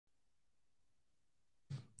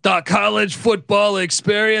The college football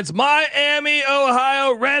experience, Miami,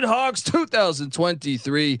 Ohio Redhawks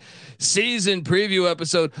 2023 season preview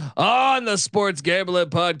episode on the Sports Gambling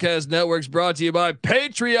Podcast Networks, brought to you by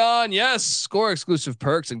Patreon. Yes, score exclusive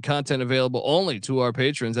perks and content available only to our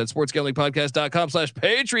patrons at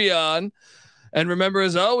sportsgamblingpodcast.com/Patreon. And remember,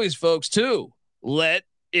 as always, folks, to let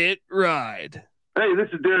it ride. Hey, this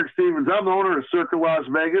is Derek Stevens. I'm the owner of Circa Las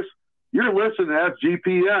Vegas. You're listening to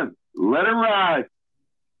SGPN. Let it ride.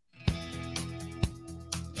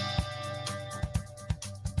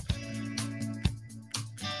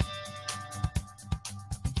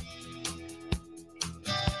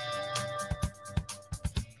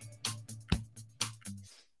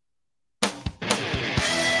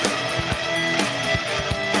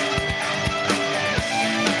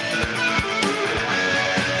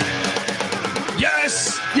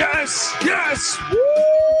 Yes. Woo!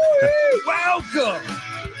 Welcome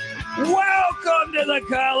to the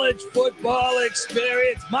college football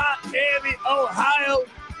experience, Miami, Ohio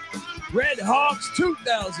Redhawks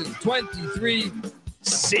 2023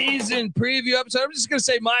 season preview episode. I'm just going to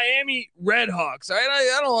say Miami Redhawks. All right.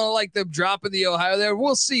 I don't want to like them dropping the Ohio there.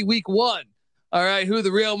 We'll see week one. All right. Who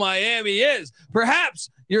the real Miami is. Perhaps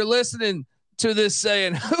you're listening to this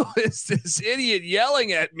saying, who is this idiot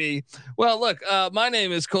yelling at me? Well, look, my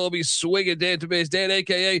name is Colby Swigga Database Dan,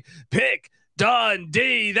 aka Pick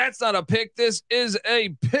Dundee. That's not a pick. This is a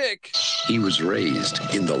pick. He was raised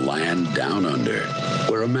in the land down under,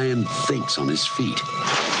 where a man thinks on his feet,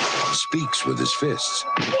 speaks with his fists,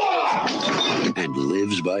 and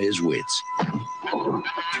lives by his wits.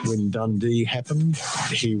 When Dundee happened,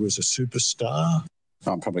 he was a superstar.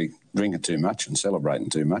 I'm probably drinking too much and celebrating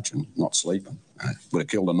too much and not sleeping. Would have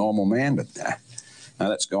killed a normal man, but no,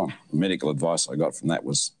 that's gone. The medical advice I got from that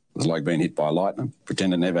was like being hit by lightning.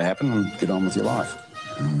 Pretend it never happened and get on with your life.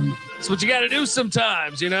 That's what you got to do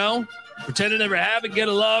sometimes, you know? Pretend it never happened, get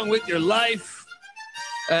along with your life.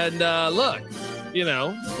 And look, you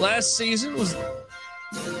know, last season was,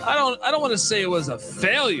 I don't want to say it was a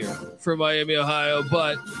failure for Miami, Ohio,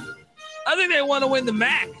 but I think they want to win the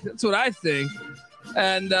MAC. That's what I think.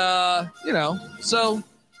 And you know, so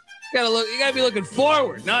you gotta be looking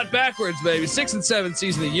forward, not backwards, baby. 6-7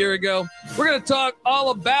 season a year ago. We're gonna talk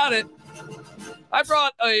all about it.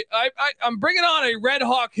 I'm bringing on a Red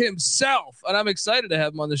Hawk himself, and I'm excited to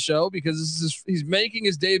have him on the show because he's making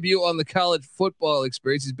his debut on the college football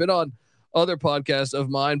experience. He's been on other podcasts of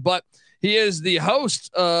mine, but he is the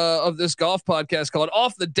host of this golf podcast called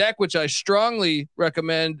Off the Deck, which I strongly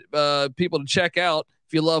recommend people to check out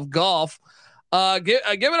if you love golf. Give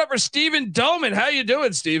it up for Stephen Doman. How you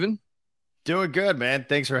doing, Stephen? Doing good, man.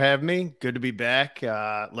 Thanks for having me. Good to be back.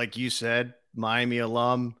 Like you said, Miami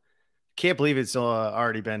alum. Can't believe it's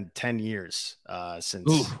already been 10 years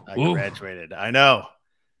since I graduated. I know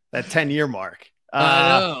that 10-year mark.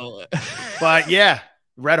 I know. But yeah,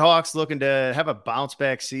 Redhawks looking to have a bounce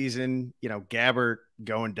back season. You know, Gabbert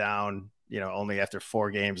going down, you know, only after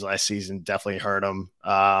 4 games last season definitely hurt him.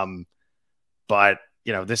 But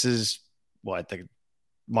you know, this is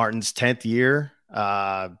Martin's 10th year,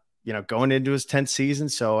 you know, going into his 10th season.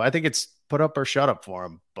 So I think it's put up or shut up for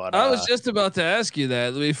him. But I was just about to ask you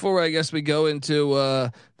that before I guess we go into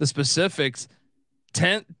the specifics.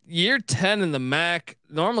 10 in the MAC.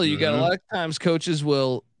 Normally you got a lot of times coaches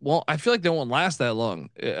won't, I feel like they won't last that long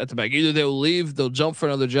at the MAC. Either they'll leave, they'll jump for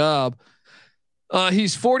another job.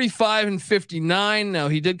 He's 45-59. Now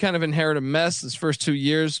he did kind of inherit a mess. His first 2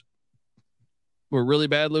 years were really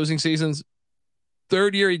bad losing seasons.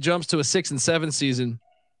 Third year, he jumps to a 6-7 season.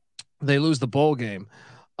 They lose the bowl game.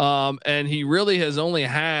 And he really has only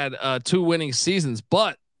had 2 winning seasons,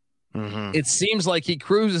 but it seems like he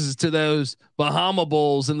cruises to those Bahama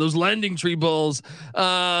Bowls and those Lending Tree Bowls,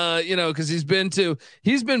 you know, cause he's been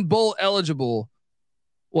bowl eligible.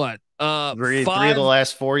 What? 3 of the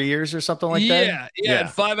last 4 years or something like that. Yeah.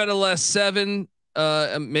 5 out of the last 7,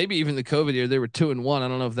 maybe even the COVID year, they were 2-1. I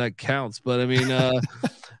don't know if that counts, but I mean,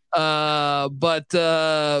 what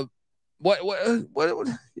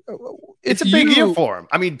it's a big year for him.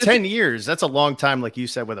 I mean, 10 years, that's a long time, like you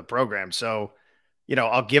said, with a program. So, you know,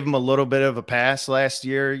 I'll give him a little bit of a pass last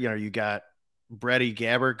year. You know, you got Brett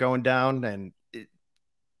Gabbert going down, and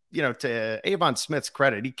you know, to Avon Smith's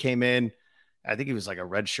credit, he came in, I think he was like a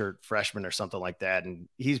redshirt freshman or something like that. And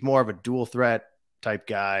he's more of a dual threat type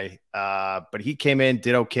guy. But he came in,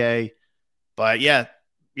 did okay. But yeah,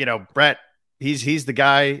 you know, Brett, he's the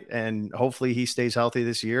guy, and hopefully he stays healthy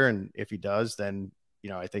this year. And if he does, then, you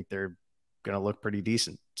know, I think they're going to look pretty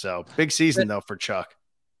decent. So big season though for Chuck.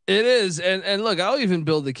 It is. And look, I'll even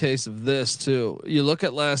build the case of this too. You look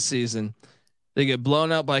at last season, They get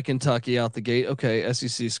blown out by Kentucky out the gate. Okay,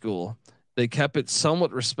 SEC school. They kept it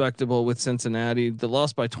somewhat respectable with Cincinnati. They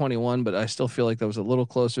lost by 21, but I still feel like that was a little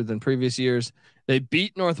closer than previous years. They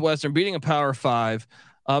beat Northwestern, beating a Power 5.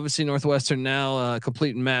 Obviously, Northwestern now a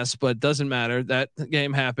complete mess, but doesn't matter. That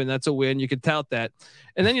game happened. That's a win. You could tout that.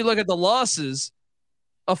 And then you look at the losses: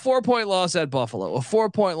 a 4-point loss at Buffalo, a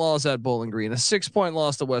 4-point loss at Bowling Green, a 6-point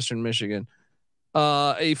loss to Western Michigan,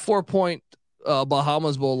 a 4-point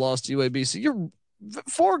Bahamas Bowl loss to UAB. So you're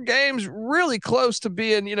 4 games really close to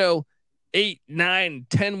being, 8, 9,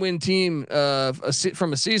 10 win team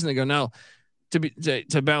from a season ago. Now,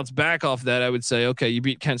 to bounce back off that, I would say, okay, you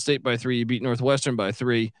beat Kent State by 3, you beat Northwestern by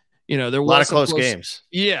 3. There was a lot of close games.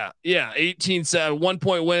 Yeah. 18-7,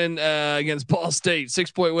 1-point win against Ball State,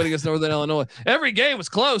 6-point win against Northern Illinois. Every game was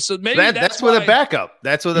close. So maybe that's with a backup.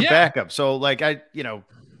 That's with a backup. So like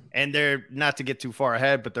and they're not to get too far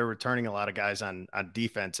ahead, but they're returning a lot of guys on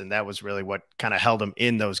defense, and that was really what kind of held them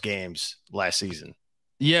in those games last season.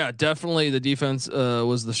 Yeah, definitely. The defense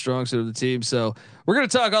was the strong suit of the team. So we're going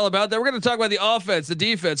to talk all about that. We're going to talk about the offense, the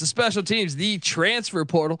defense, the special teams, the transfer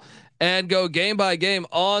portal, and go game by game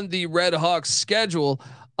on the Red Hawks schedule.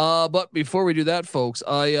 But before we do that, folks,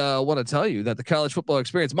 I want to tell you that the college football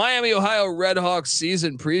experience, Miami, Ohio Redhawks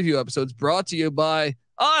season preview episodes brought to you by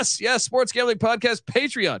us. Yes, Sports Gambling Podcast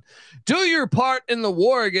Patreon. Do your part in the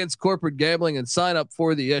war against corporate gambling and sign up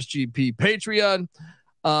for the SGP Patreon.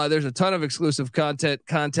 There's a ton of exclusive content,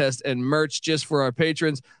 contests, and merch just for our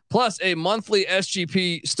patrons, plus a monthly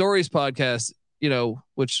SGP stories podcast,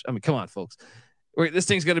 which, I mean, come on, folks. This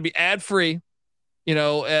thing's going to be ad free,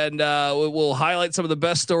 and we'll highlight some of the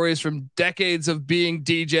best stories from decades of being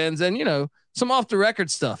DGens and, some off the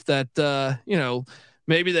record stuff that,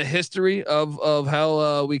 maybe the history of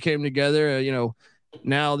how we came together,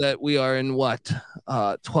 now that we are in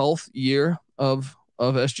 12th year of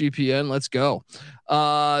SGPN. Let's go.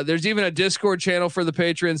 There's even a Discord channel for the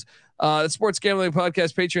patrons. The Sports Gambling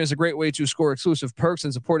Podcast Patreon is a great way to score exclusive perks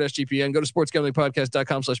and support SGPN. Go to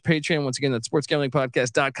sportsgamblingpodcast.com/Patreon. Once again, that's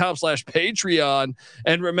sportsgamblingpodcast.com/Patreon.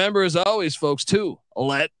 And remember, as always, folks, to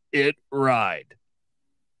let it ride.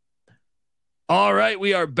 All right,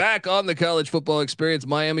 we are back on the college football experience,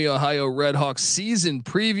 Miami, Ohio Redhawks season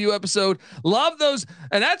preview episode. Love those.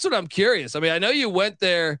 And that's what I'm curious. I mean, I know you went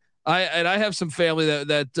there. I have some family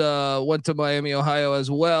that went to Miami, Ohio as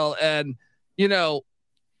well. And, is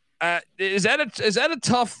that a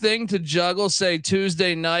tough thing to juggle, say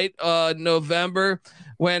Tuesday night, November,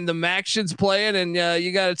 when the Maction's playing and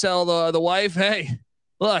you got to tell the wife, hey,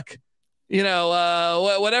 look,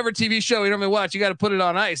 whatever TV show you normally watch, you got to put it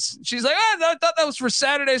on ice. She's like, I thought that was for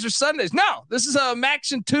Saturdays or Sundays. No, this is a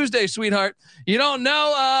Maction Tuesday, sweetheart. You don't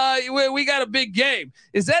know. We got a big game.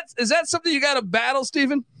 Is that something you got to battle,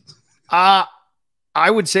 Steven? I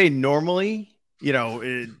would say normally,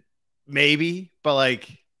 maybe, but like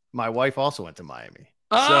my wife also went to Miami.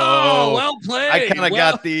 Oh, so well played. I kind of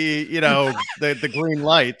got the, the green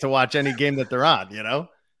light to watch any game that they're on,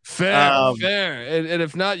 Fair. And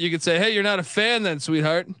if not, you could say, hey, you're not a fan then,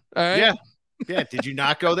 sweetheart. All right. Yeah. Did you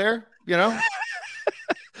not go there?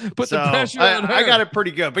 Put the pressure on her. I got it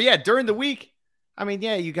pretty good. But yeah, during the week, I mean,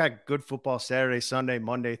 yeah, you got good football Saturday, Sunday,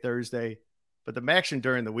 Monday, Thursday. But the action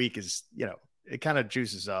during the week is, it kind of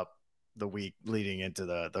juices up the week leading into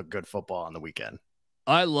the good football on the weekend.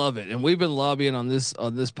 I love it. And we've been lobbying on this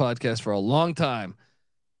podcast for a long time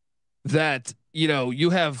that,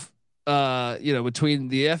 you have, between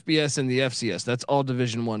the FBS and the FCS, that's all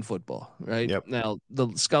Division I football, right? Yep. Now the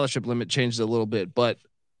scholarship limit changed a little bit, but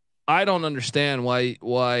I don't understand why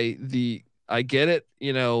I get it,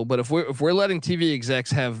 but if we're letting TV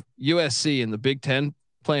execs have USC in the Big Ten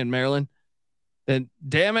playing Maryland, then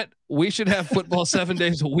damn it, we should have football 7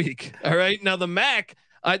 days a week. All right. Now the MAC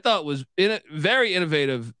I thought was very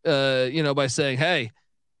innovative, by saying, hey,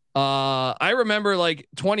 I remember like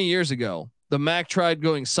 20 years ago, the MAC tried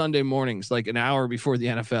going Sunday mornings, like an hour before the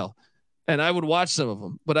NFL, and I would watch some of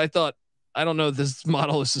them, but I thought, I don't know if this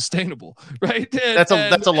model is sustainable, right? And,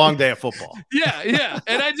 that's a long day of football. Yeah.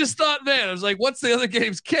 And I just thought, man, I was like, what's the other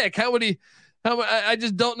game's kick? I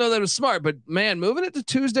just don't know that it was smart, but man, moving it to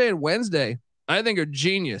Tuesday and Wednesday, I think are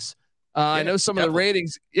genius. I know some of the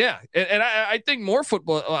ratings. Yeah. And I think more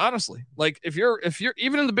football, honestly, like if you're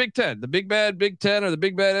even in the Big Ten, the big bad Big Ten or the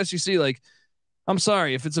big bad SEC, like, I'm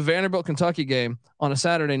sorry, if it's a Vanderbilt Kentucky game on a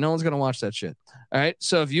Saturday, no one's going to watch that shit. All right.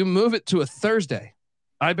 So if you move it to a Thursday,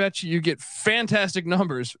 I bet you get fantastic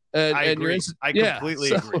numbers. I agree. I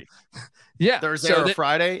completely agree. Yeah. Thursday or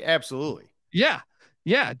Friday. Absolutely. Yeah.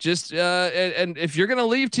 Yeah. Just, and if you're going to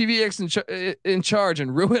leave TVX in charge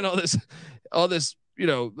and ruin all this,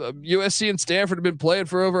 USC and Stanford have been playing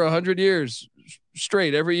for over 100 years.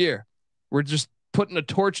 straight every year. We're just putting a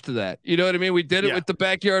torch to that. You know what I mean? We did it with the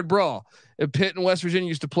backyard brawl. And Pitt and West Virginia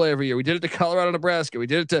used to play every year. We did it to Colorado, Nebraska. We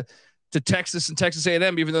did it to Texas and Texas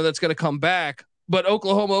A&M, even though that's going to come back. But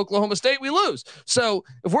Oklahoma State, we lose. So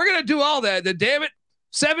if we're going to do all that, then damn it,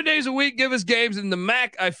 7 days a week, give us games. And the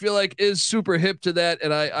MAC, I feel like, is super hip to that.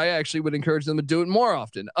 And I actually would encourage them to do it more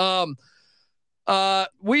often.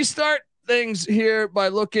 We start things here by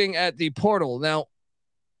looking at the portal. Now,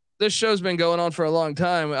 this show's been going on for a long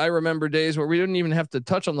time. I remember days where we didn't even have to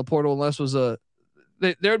touch on the portal unless it was there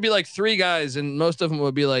would be like 3 guys and most of them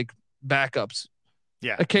would be like backups.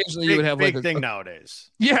 Yeah. Occasionally you would have big like thing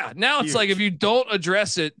nowadays. Yeah. Now it's like, if you don't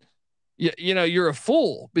address it, you know, you're a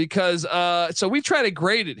fool because, so we try to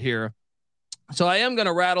grade it here. So I am going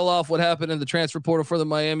to rattle off what happened in the transfer portal for the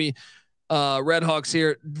Miami Redhawks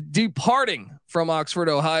here. Departing from Oxford,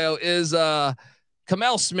 Ohio is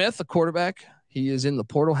Kamel Smith, a quarterback. He is in the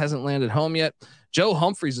portal, hasn't landed home yet. Joe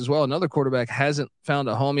Humphreys as well, another quarterback, hasn't found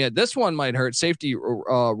a home yet. This one might hurt. Safety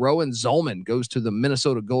Rowan Zolman goes to the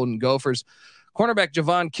Minnesota Golden Gophers. Cornerback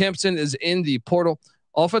Javon Kimpson is in the portal.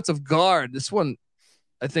 Offensive guard, this one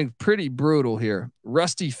I think pretty brutal here.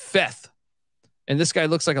 Rusty Feth. And this guy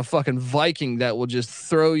looks like a fucking Viking that will just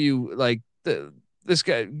throw you like this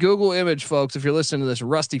guy. Google image, folks, if you're listening to this.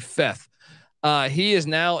 Rusty Feth. He is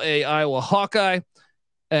now a Iowa Hawkeye,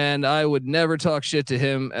 and I would never talk shit to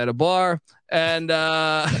him at a bar. And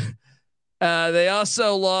they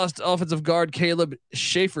also lost offensive guard Caleb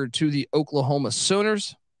Schaefer to the Oklahoma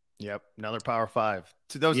Sooners. Yep, another Power 5.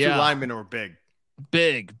 Those 2 linemen were big,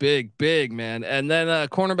 man. And then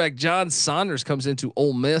cornerback John Saunders comes into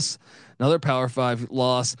Ole Miss, another Power 5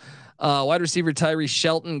 loss. Wide receiver Tyree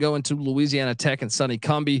Shelton going to Louisiana Tech and Sonny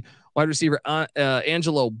Cumby. Wide receiver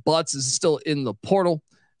Angelo Butts is still in the portal.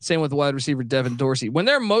 Same with wide receiver Devin Dorsey. When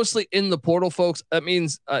they're mostly in the portal, folks, that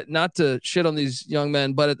means not to shit on these young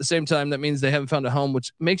men, but at the same time, that means they haven't found a home,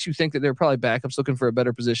 which makes you think that they're probably backups looking for a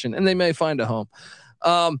better position, and they may find a home.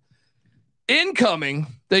 Incoming,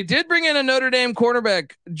 they did bring in a Notre Dame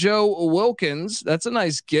quarterback, Joe Wilkins. That's a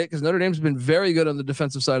nice get because Notre Dame's been very good on the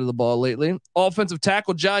defensive side of the ball lately. Offensive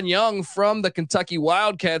tackle John Young from the Kentucky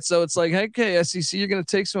Wildcats. So it's like, hey, okay, SEC, you're going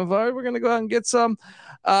to take some of ours. We're going to go out and get some.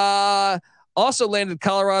 Also landed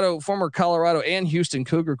former Colorado and Houston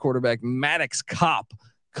Cougar quarterback Maddox Kopp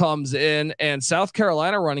comes in, and South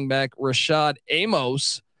Carolina running back Rashad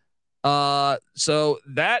Amos. So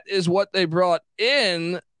that is what they brought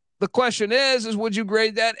in. The question is would you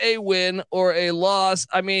grade that a win or a loss?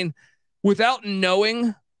 I mean, without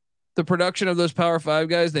knowing the production of those Power 5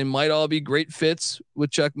 guys, they might all be great fits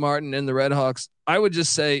with Chuck Martin and the Redhawks. I would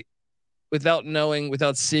just say, without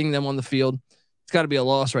seeing them on the field, it's got to be a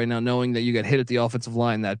loss right now, knowing that you got hit at the offensive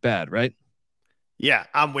line that bad, right? Yeah,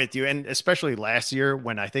 I'm with you. And especially last year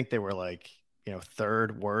when I think they were like,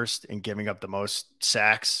 3rd worst in giving up the most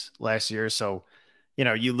sacks last year. So,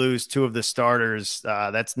 you lose 2 of the starters.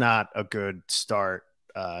 That's not a good start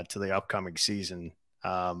to the upcoming season.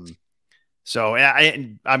 So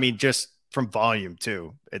I mean, just from volume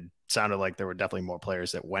too, it sounded like there were definitely more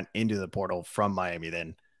players that went into the portal from Miami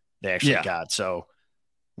than they actually got. So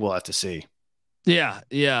we'll have to see. Yeah.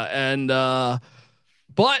 And,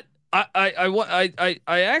 but I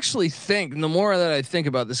actually think, and the more that I think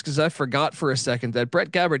about this, because I forgot for a second that Brett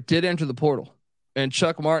Gabbert did enter the portal, and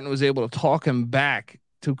Chuck Martin was able to talk him back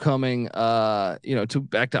to coming, back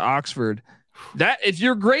to Oxford. That if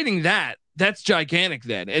you're grading that, that's gigantic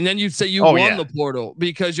then. And then you'd say you won the portal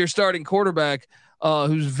because you're starting quarterback,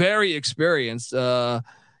 who's very experienced,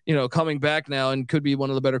 coming back now and could be one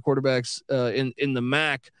of the better quarterbacks in the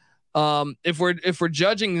MAC. If we're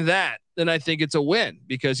judging that, then I think it's a win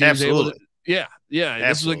because he was able to. Yeah. Absolutely.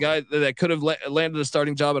 This is a guy that could have landed a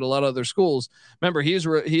starting job at a lot of other schools. Remember, he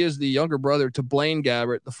is the younger brother to Blaine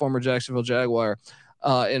Gabbert, the former Jacksonville Jaguar,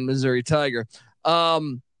 and Missouri Tiger.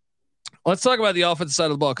 Let's talk about the offensive side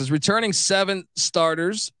of the ball because returning 7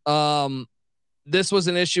 starters. This was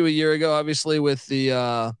an issue a year ago, obviously with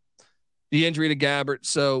the injury to Gabbert.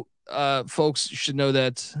 So folks should know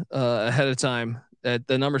that ahead of time that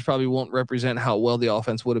the numbers probably won't represent how well the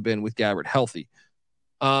offense would have been with Gabbert healthy.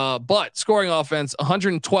 But scoring offense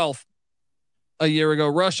 112th a year ago,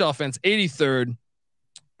 rush offense 83rd,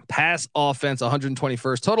 pass offense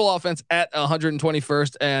 121st, total offense at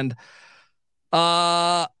 121st, and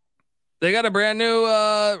they got a brand new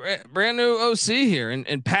OC here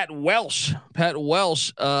and Pat Welsh.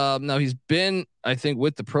 Now he's been, I think,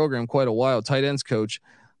 with the program quite a while, tight ends coach.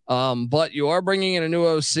 But you are bringing in a new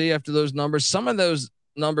OC after those numbers. Some of those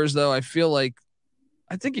numbers, though, I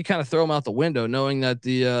think you kind of throw them out the window, knowing that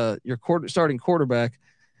your starting quarterback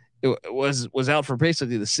was out for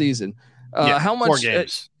basically the season. How much? 4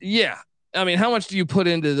 games. Yeah. I mean, how much do you put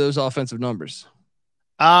into those offensive numbers?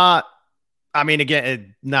 I mean,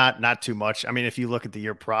 again, not too much. I mean, if you look at the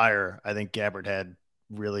year prior, I think Gabbert had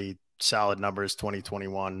really solid numbers,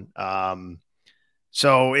 2021.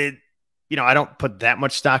 So I don't put that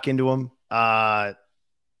much stock into him.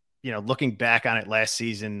 Looking back on it last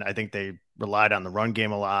season, I think they relied on the run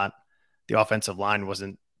game a lot. The offensive line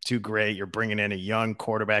wasn't too great. You're bringing in a young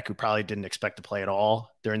quarterback who probably didn't expect to play at all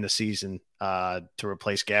during the season to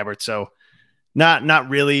replace Gabbert. So not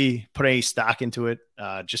really put any stock into it,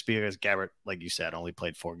 just because Gabbert, like you said, only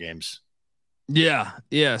played 4 games. Yeah.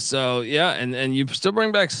 So and you still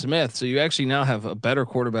bring back Smith, so you actually now have a better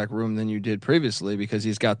quarterback room than you did previously because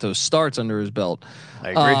he's got those starts under his belt.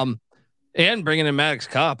 I agree. And bringing in Maddox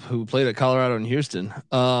Kopp, who played at Colorado and Houston.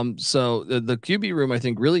 So the QB room, I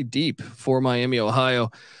think, really deep for Miami,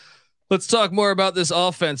 Ohio. Let's talk more about this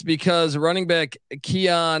offense because running back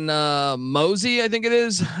Keyon Mozee, I think it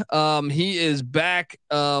is, he is back.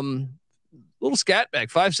 Little scat back,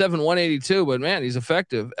 5'7", 182, but man, he's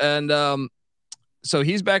effective. And so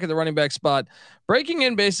he's back at the running back spot, breaking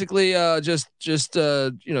in basically just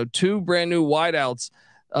 2 brand new wideouts.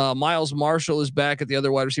 Miles Marshall is back at the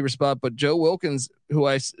other wide receiver spot, but Joe Wilkins, who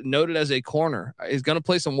I noted as a corner, is going to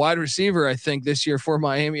play some wide receiver, I think, this year for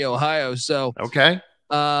Miami, Ohio. So, okay.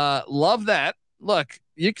 Love that. Look,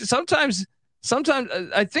 you can sometimes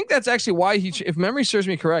I think that's actually why if memory serves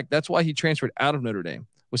me correct, that's why he transferred out of Notre Dame,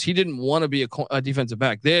 was he didn't want to be a defensive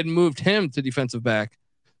back. They had moved him to defensive back.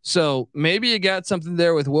 So maybe you got something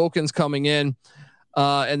there with Wilkins coming in.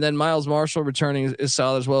 And then Miles Marshall returning is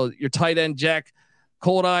solid as well. Your tight end, Jack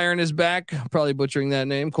Coldiron, is back. Probably butchering that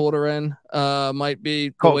name. Coldiron might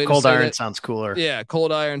be Coldiron sounds cooler. Yeah,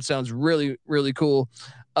 Coldiron sounds really, really cool.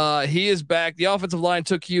 He is back. The offensive line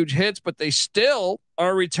took huge hits, but they still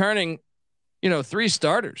are returning, 3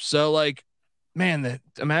 starters. So man,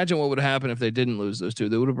 imagine what would happen if they didn't lose those 2.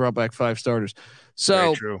 They would have brought back 5 starters. So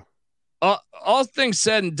very true. All things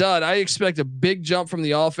said and done, I expect a big jump from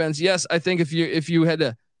the offense. Yes, I think if you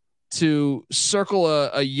had to circle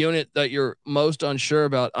a unit that you're most unsure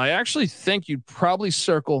about, I actually think you'd probably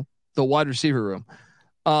circle the wide receiver room.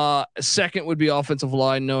 Second would be offensive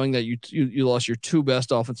line, knowing that you lost your 2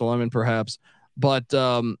 best offensive linemen perhaps. But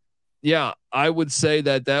I would say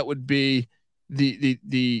that would be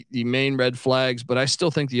the main red flags, but I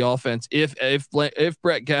still think the offense, if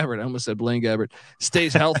Brett Gabbert, I almost said Blaine Gabbert,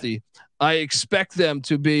 stays healthy, I expect them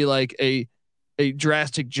to be like a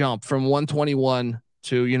drastic jump from 121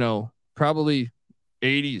 to, probably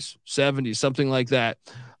 80s, 70s, something like that.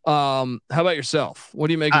 How about yourself? What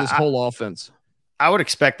do you make of this whole offense? I would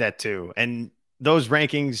expect that too. And those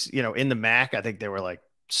rankings, in the MAC, I think they were like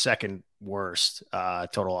second worst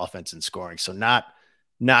total offense and scoring. So not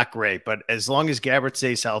great, but as long as Gabbert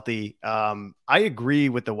stays healthy, I agree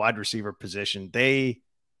with the wide receiver position. They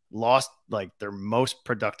lost their most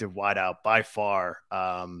productive wideout by far.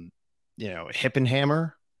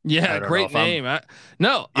 Hippenhammer. Yeah, great name. Mac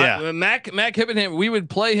Hippenhammer. We would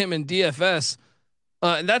play him in DFS.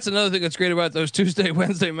 And that's another thing that's great about those Tuesday,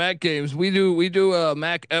 Wednesday MAC games. We do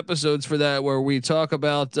MAC episodes for that where we talk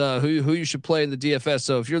about who you should play in the DFS.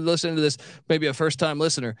 So if you're listening to this, maybe a first time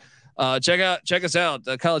listener, check us out,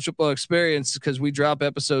 the College Football Experience, because we drop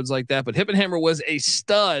episodes like that. But Hippenhammer was a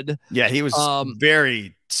stud. Yeah, he was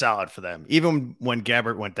very solid for them. Even when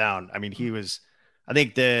Gabbert went down, I mean, he was. I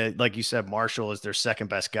think like you said, Marshall is their second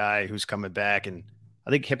best guy who's coming back, and I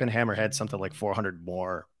think Hippenhammer had something like 400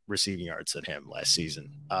 more receiving yards than him last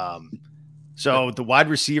season. So the wide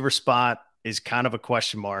receiver spot is kind of a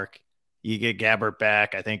question mark. You get Gabbert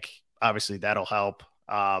back, I think obviously that'll help.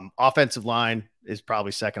 Offensive line is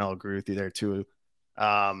probably second. I'll agree with you there too.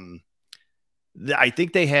 I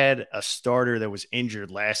think they had a starter that was injured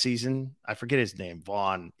last season. I forget his name,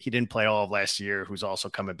 Vaughn. He didn't play all of last year, who's also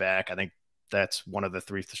coming back. I think that's one of the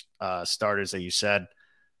 3 starters that you said.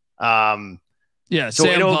 Sam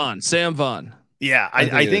Vaughn. Yeah,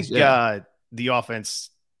 I think the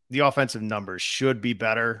offensive numbers should be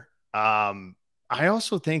better. I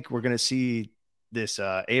also think we're going to see this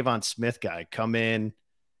Avon Smith guy come in,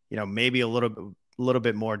 maybe a little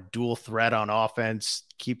bit more dual threat on offense,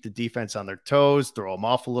 keep the defense on their toes, throw them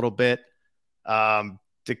off a little bit,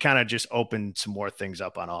 to kind of just open some more things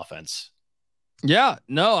up on offense. Yeah,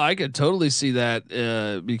 no, I could totally see that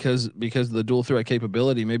because of the dual threat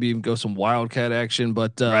capability, maybe even go some wildcat action.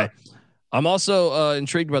 But right. I'm also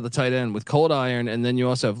intrigued about the tight end with Coldiron, and then you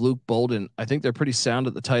also have Luke Bolden. I think they're pretty sound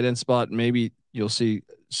at the tight end spot. Maybe you'll see,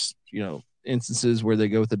 instances where they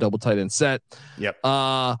go with the double tight end set. Yep.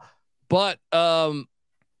 But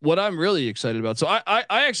what I'm really excited about. So I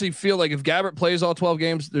actually feel like if Gabbert plays all 12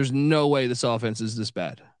 games, there's no way this offense is this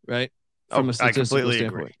bad, right? From a statistical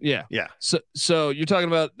standpoint. Agree. Yeah. So you're talking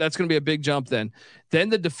about that's going to be a big jump then. Then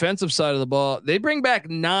the defensive side of the ball, they bring back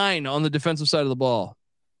 9 on the defensive side of the ball.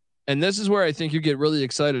 And this is where I think you get really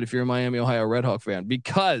excited if you're a Miami Ohio Redhawk fan,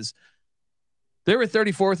 because they were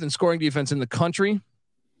 34th in scoring defense in the country.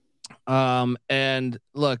 And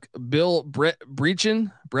look, Bill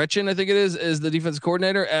Brechen, I think it is the defensive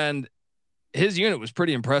coordinator, and his unit was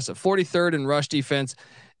pretty impressive. 43rd in rush defense,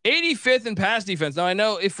 85th in pass defense. Now I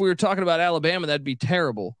know if we were talking about Alabama, that'd be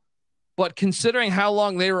terrible, but considering how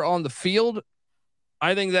long they were on the field,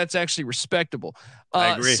 I think that's actually respectable.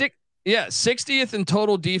 I agree. 60th in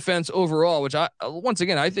total defense overall, which once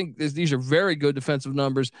again, I think these are very good defensive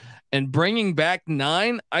numbers, and bringing back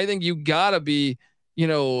 9, I think you gotta be,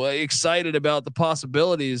 excited about the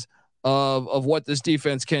possibilities of what this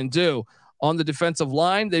defense can do. On the defensive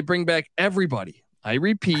line, they bring back everybody. I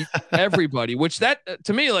repeat, everybody, which that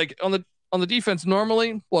to me, like on the defense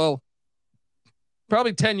normally, well,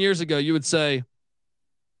 probably 10 years ago, you would say,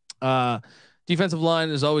 defensive line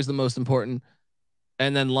is always the most important.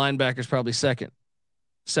 And then linebackers probably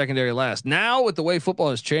secondary last. Now with the way football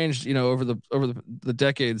has changed, over the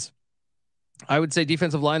decades, I would say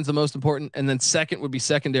defensive line is the most important, and then second would be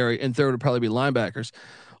secondary, and third would probably be linebackers.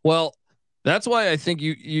 Well, that's why I think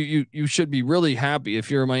you should be really happy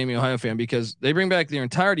if you're a Miami Ohio fan, because they bring back their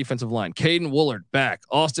entire defensive line. Caden Woolard back,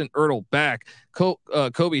 Austin Ertl back,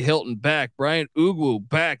 Kobe Hilton back, Brian Ugwu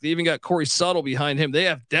back. They even got Corey Suttle behind him. They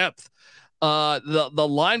have depth. The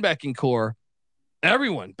linebacking core,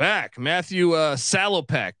 everyone back. Matthew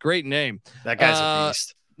Salopak, great name. That guy's a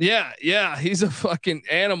beast. Yeah, he's a fucking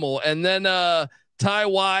animal. And then Ty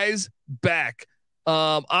Wise back.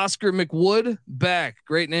 Oscar McWood back,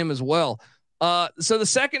 great name as well. So the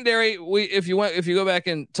secondary, if you go back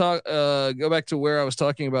and go back to where I was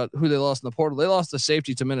talking about who they lost in the portal, they lost the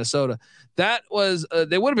safety to Minnesota. That was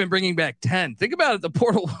they would have been bringing back 10. Think about it, the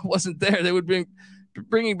portal wasn't there. They would be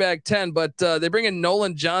bringing back 10, but they bring in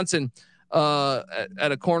Nolan Johnson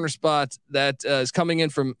at a corner spot that is coming in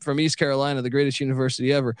from East Carolina, the greatest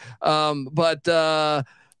university ever. No,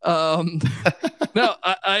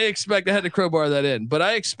 I expect I had to crowbar that in, but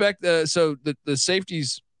I expect so the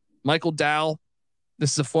safeties, Michael Dow,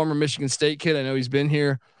 this is a former Michigan State kid. I know he's been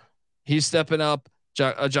here. He's stepping up.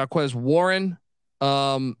 Jaquez Warren,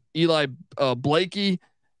 Eli Blakey,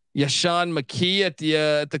 Yashawn McKee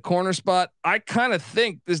at the corner spot. I kind of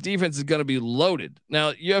think this defense is going to be loaded.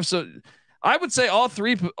 Now you have I would say all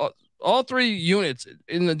three units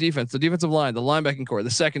in the defense, the defensive line, the linebacking core, the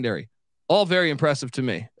secondary, all very impressive to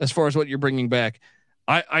me as far as what you're bringing back.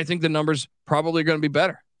 I think the numbers probably going to be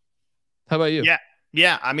better. How about you?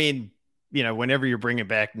 Yeah. I mean, whenever you're bringing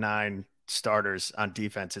back 9 starters on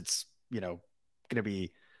defense, it's, going to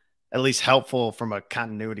be at least helpful from a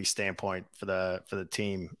continuity standpoint for the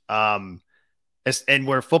team. And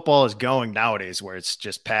where football is going nowadays, where it's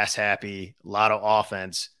just pass happy, a lot of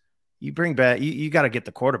offense, you bring back, you got to get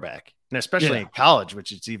the quarterback, and especially in college,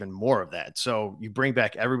 which is even more of that. So you bring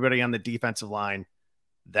back everybody on the defensive line,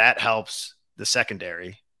 that helps the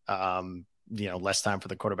secondary, less time for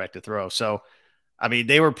the quarterback to throw. So, I mean,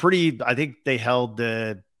 they were I think they held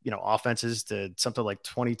the, offenses to something like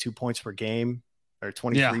 22 points per game or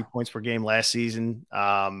 23 points per game last season.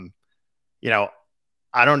 I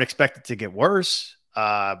don't expect it to get worse.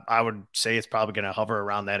 I would say it's probably going to hover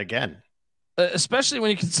around that again. Especially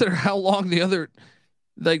when you consider how long the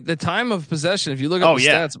time of possession. If you look at the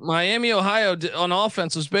stats, Miami, Ohio on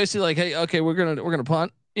offense was basically like, hey, okay, we're gonna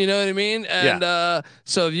punt. You know what I mean? And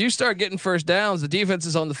so if you start getting first downs, the defense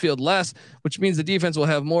is on the field less, which means the defense will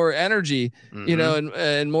have more energy,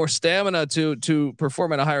 and more stamina to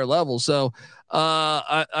perform at a higher level. So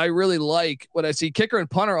I really like what I see. Kicker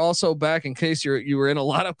and punter also back in case you were in a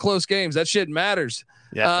lot of close games. That shit matters.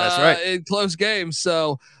 Yeah, that's right. In close games.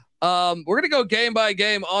 So we're going to go game by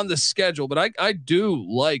game on the schedule, but I do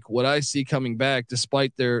like what I see coming back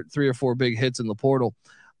despite their 3 or 4 big hits in the portal.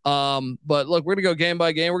 But look, we're going to go game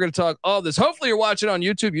by game. We're going to talk all this. Hopefully you're watching on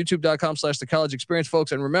YouTube, youtube.com/the college experience,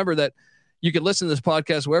 folks. And remember that you can listen to this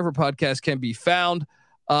podcast wherever podcasts can be found.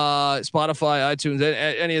 Spotify, iTunes,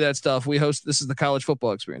 any of that stuff. This is the college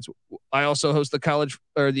football experience. I also host the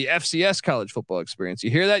FCS college football experience.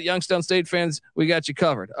 You hear that, Youngstown State fans? We got you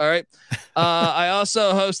covered. All right. I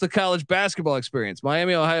also host the college basketball experience.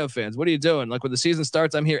 Miami, Ohio fans, what are you doing? Like when the season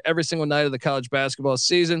starts, I'm here every single night of the college basketball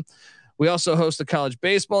season. We also host the college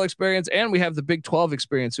baseball experience, and we have the Big 12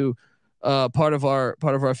 experience, who part of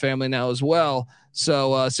our family now as well.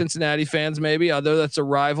 So Cincinnati fans, maybe, although that's a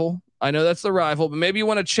rival. I know that's the rival, but maybe you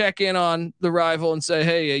want to check in on the rival and say,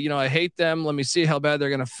 hey, you know, I hate them. Let me see how bad they're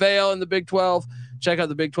going to fail in the Big 12. Check out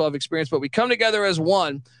the Big 12 experience. But we come together as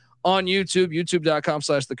one on YouTube,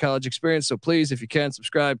 youtube.com/the college experience. So please, if you can,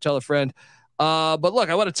 subscribe, tell a friend. But look,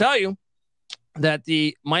 I want to tell you that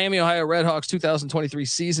the Miami Ohio Redhawks 2023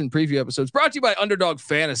 season preview episode is brought to you by Underdog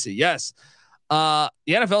Fantasy. Yes. The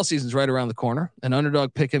NFL season is right around the corner, and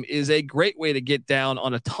Underdog Pick'em is a great way to get down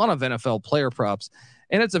on a ton of NFL player props,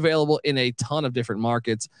 and it's available in a ton of different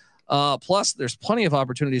markets. Plus, there's plenty of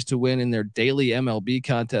opportunities to win in their daily MLB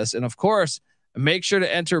contests. And of course, make sure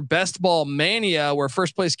to enter Best Ball Mania, where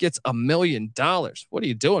first place gets $1 million. What are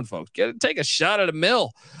you doing, folks? Take a shot at $1 million.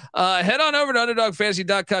 Head on over to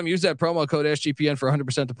UnderdogFantasy.com. Use that promo code SGPN for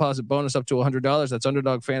 100% deposit bonus up to $100. That's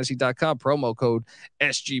UnderdogFantasy.com, promo code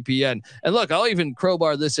SGPN. And look, I'll even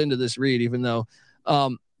crowbar this into this read, even though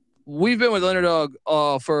we've been with Underdog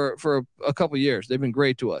for a couple of years. They've been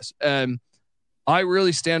great to us. And I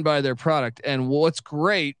really stand by their product. And what's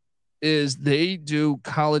great is they do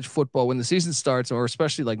college football when the season starts, or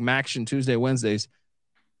especially like Maction Tuesday, Wednesdays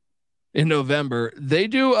in November, they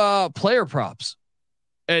do player props.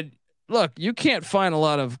 And look, you can't find a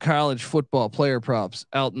lot of college football player props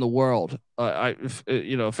out in the world. If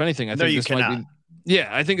anything, I think this might be,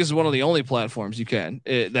 I think this is one of the only platforms you can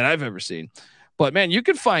that I've ever seen. But man, you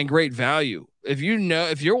can find great value if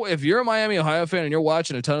you're a Miami Ohio fan and you're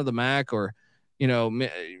watching a ton of the MAC, or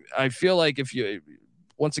I feel like if you,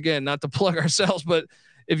 once again, not to plug ourselves, but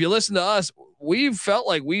if you listen to us, we've felt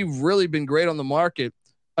like we've really been great on the market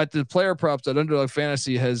at the player props that Underdog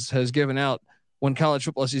Fantasy has given out when college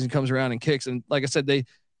football season comes around and kicks. And like I said, they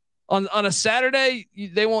on a Saturday,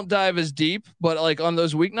 they won't dive as deep, but like on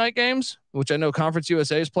those weeknight games, which I know Conference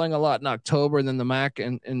USA is playing a lot in October, and then the MAC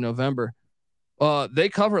in November, they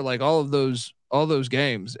cover like all those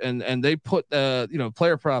games, and they put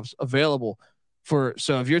player props available.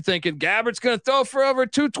 So if you're thinking Gabbert's going to throw for over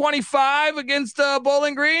 225 against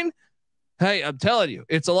Bowling Green, hey, I'm telling you,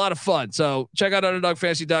 it's a lot of fun. So check out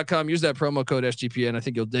UnderdogFantasy.com. Use that promo code SGPN. I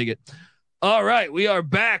think you'll dig it. All right, we are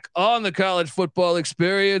back on the college football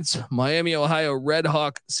experience, Miami Ohio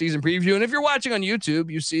Redhawk season preview. And if you're watching on YouTube,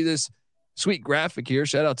 you see this sweet graphic here.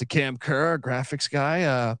 Shout out to Cam Kerr, our graphics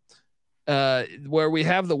guy, where we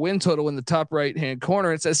have the win total in the top right-hand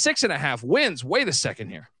corner. It says 6.5 wins. Wait a second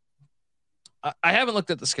here. I haven't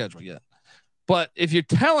looked at the schedule yet, but if you're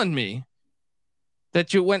telling me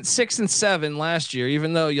that you went 6-7 last year,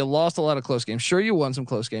 even though you lost a lot of close games, sure, you won some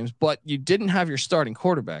close games, but you didn't have your starting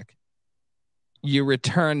quarterback. You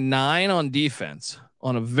returned 9 on defense,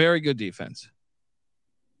 on a very good defense.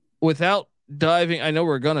 Without diving, I know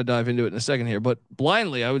we're going to dive into it in a second here, but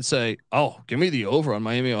blindly, I would say, give me the over on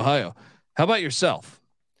Miami, Ohio. How about yourself?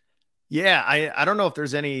 Yeah, I don't know if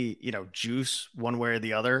there's any, juice one way or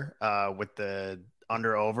the other with the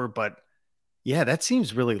under over, but yeah, that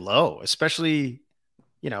seems really low, especially,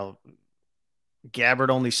 Gabbert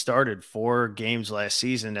only started 4 games last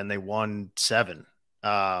season and they won 7.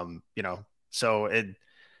 So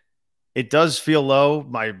it does feel low.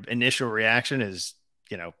 My initial reaction is,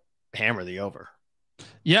 hammer the over.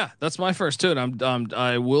 Yeah, that's my first too. And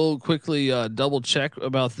I will quickly double check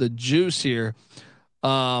about the juice here.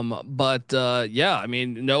 I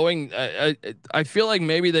mean, knowing, I feel like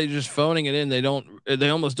maybe they just phoning it in. They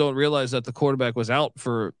almost don't realize that the quarterback was out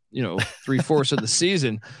for, 3/4 of the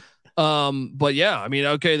season. But yeah, I mean,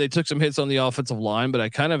 okay, they took some hits on the offensive line, but I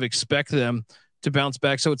kind of expect them to bounce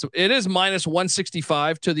back. So it is minus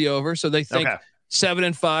 165 to the over. So they think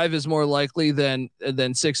 7-5 is more likely than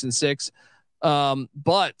 6-6.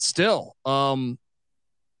 But still,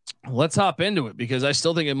 let's hop into it because I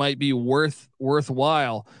still think it might be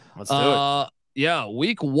worthwhile. Let's do it. Yeah.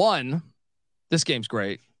 Week 1. This game's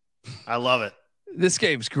great. I love it. This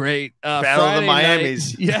game's great. Battle of the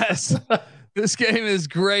Miamis. Yes. This game is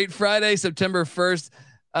great. Friday, September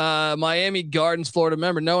 1st, Miami Gardens, Florida.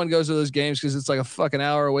 Remember, no one goes to those games because it's like a fucking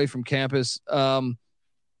hour away from campus.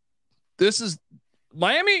 This is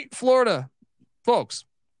Miami, Florida, folks.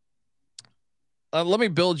 Let me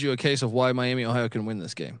build you a case of why Miami, Ohio can win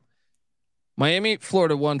this game. Miami,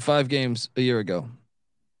 Florida won 5 games a year ago.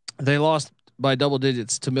 They lost by double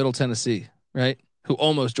digits to Middle Tennessee, right? Who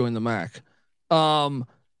almost joined the MAC. The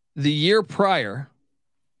year prior,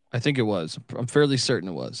 I think it was, I'm fairly certain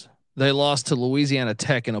it was, they lost to Louisiana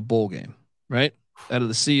Tech in a bowl game, right? Out of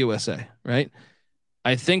the CUSA, right?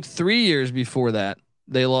 I think 3 years before that,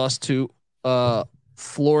 they lost to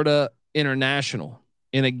Florida International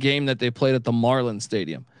in a game that they played at the Marlin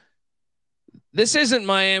Stadium. This isn't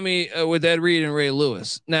Miami with Ed Reed and Ray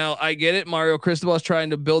Lewis. Now, I get it. Mario Cristobal's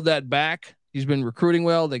trying to build that back He's been recruiting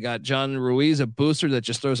well. They got John Ruiz, a booster that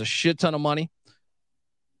just throws a shit ton of money.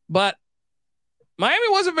 But Miami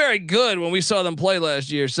wasn't very good when we saw them play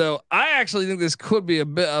last year. So I actually think this could be a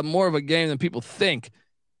bit more of a game than people think.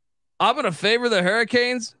 I'm going to favor the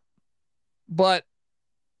Hurricanes, but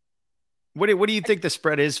what do you think the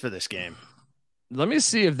spread is for this game? Let me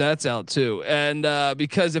see if that's out too. And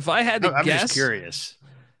because if I had to I'm guess, just curious.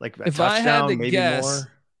 Like if touchdown, I had to maybe guess,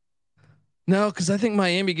 more. No, because I think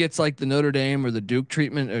Miami gets like the Notre Dame or the Duke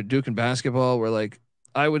treatment, or Duke in basketball, where like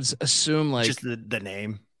I would assume like just the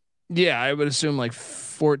name. Yeah, I would assume like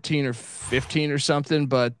 14 or 15 or something.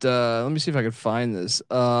 But let me see if I can find this.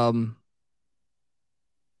 Dude,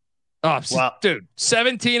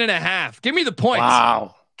 17.5. Give me the points.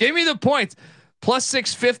 Wow. Give me the points. Plus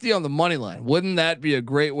 650 on the money line. Wouldn't that be a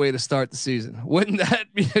great way to start the season? Wouldn't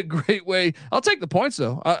that be a great way? I'll take the points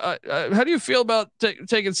though. How do you feel about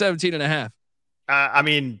taking 17.5? I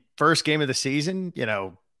mean, first game of the season,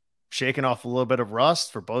 shaking off a little bit of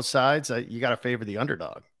rust for both sides. You got to favor the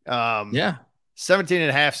underdog.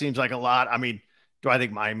 17.5 seems like a lot. I mean, do I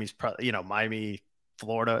think Miami's Miami,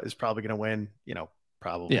 Florida is probably going to win,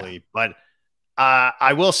 probably, yeah. But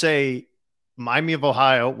I will say Miami of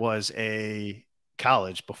Ohio was a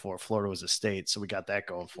college before Florida was a state. So we got that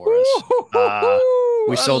going for us.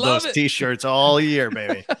 We sold those t-shirts all year,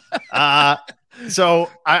 baby. So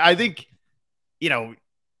I think, I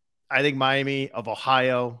think Miami of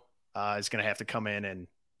Ohio is going to have to come in and,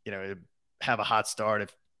 have a hot start.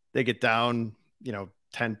 If they get down,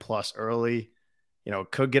 10 plus early,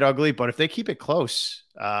 it could get ugly, but if they keep it close,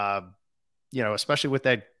 especially with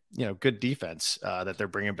that, good defense that they're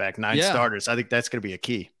bringing back 9 starters, I think that's going to be a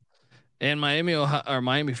key. And Miami, Ohio, or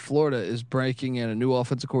Miami, Florida is breaking in a new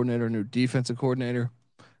offensive coordinator, a new defensive coordinator.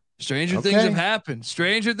 Stranger things have happened.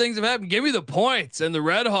 Stranger things have happened. Give me the points and the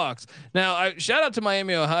Redhawks. Now, I shout out to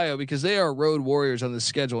Miami, Ohio, because they are road warriors on the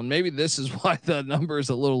schedule. And maybe this is why the number is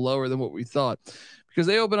a little lower than what we thought, because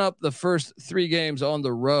they open up the first 3 games on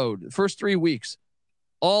the road, the first 3 weeks,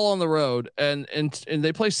 all on the road. And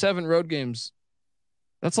they play 7 road games.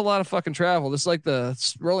 That's a lot of fucking travel. It's like the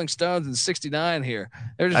Rolling Stones in '69 here.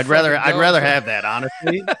 I'd rather have that,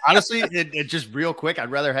 honestly. Honestly, it just real quick.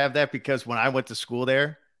 I'd rather have that, because when I went to school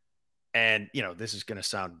there, and this is going to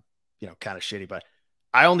sound, kind of shitty, but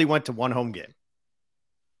I only went to one home game,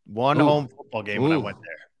 home football game when I went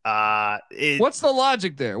there. What's the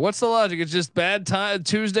logic there? What's the logic? It's just bad time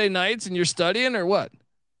Tuesday nights and you're studying, or what?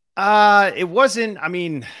 It wasn't, I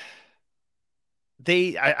mean,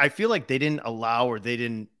 I feel like they didn't allow, or they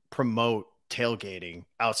didn't promote tailgating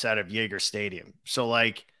outside of Yager Stadium. So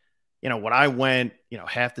like, when I went,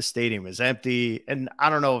 half the stadium was empty, and I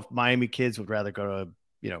don't know if Miami kids would rather go to,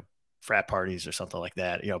 frat parties or something like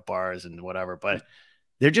that, bars and whatever, but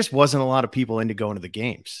there just wasn't a lot of people into going to the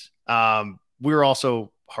games. We were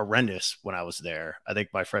also horrendous when I was there. I think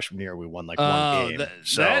my freshman year, we won like 1 game.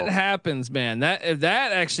 That happens, man. That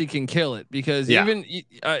actually can kill it, because even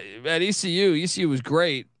at ECU was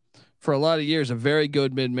great for a lot of years, a very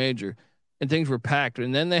good mid-major, and things were packed.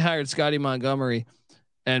 And then they hired Scotty Montgomery,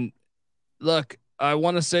 and look, I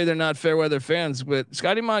want to say they're not fair weather fans, but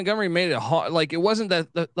Scotty Montgomery made it hard. Like, it wasn't that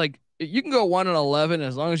like you can go 1-11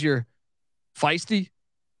 as long as you're feisty.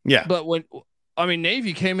 Yeah. But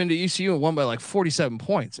Navy came into ECU and won by like 47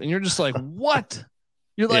 points, and you're just like, what?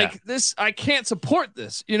 You're like, this, I can't support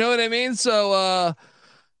this. You know what I mean? So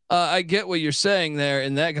I get what you're saying there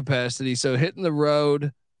in that capacity. So hitting the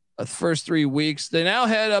road the first 3 weeks, they now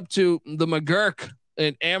head up to the McGurk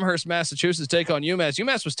in Amherst, Massachusetts, take on UMass.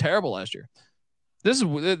 UMass was terrible last year. This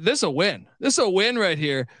is a win. This is a win right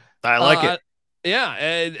here. I like it. Yeah,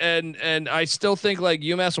 and I still think like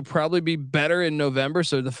UMass will probably be better in November.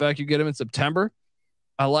 So the fact you get them in September,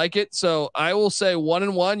 I like it. So I will say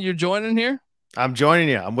 1-1. You're joining here? I'm joining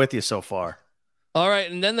you. I'm with you so far. All right,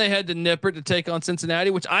 and then they head to Nippert to take on Cincinnati,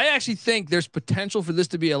 which I actually think there's potential for this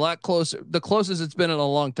to be a lot closer, the closest it's been in a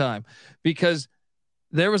long time, because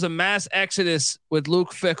there was a mass exodus with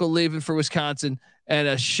Luke Fickell leaving for Wisconsin, and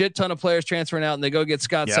a shit ton of players transferring out, and they go get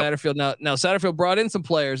Scott Satterfield. Now Satterfield brought in some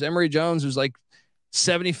players. Emory Jones, who's like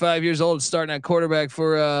 75 years old, starting at quarterback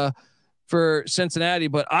for Cincinnati.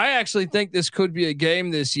 But I actually think this could be a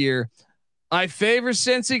game this year. I favor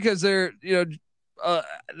Cincy because they're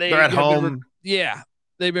they're at home.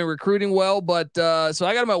 They've been recruiting well, but so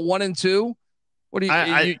I got them at 1-2. What do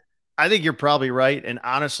you? I think you're probably right. And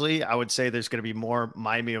honestly, I would say there's going to be more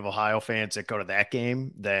Miami of Ohio fans that go to that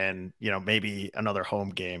game than, maybe another home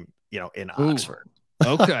game, in Oxford.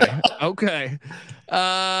 Okay.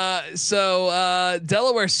 So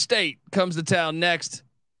Delaware State comes to town next.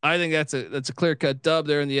 I think that's a clear cut dub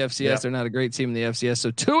there in the FCS. Yep. They're not a great team in the FCS.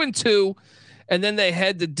 So 2-2. and then they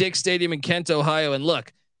head to Dick Stadium in Kent, Ohio. And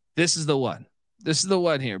look, this is the one. This is the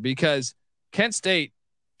one here because Kent State,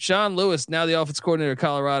 Sean Lewis, now the offense coordinator of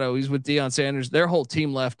Colorado, he's with Deion Sanders. Their whole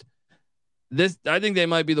team left. I think they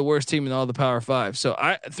might be the worst team in all the Power Five. So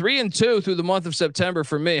 3-2 through the month of September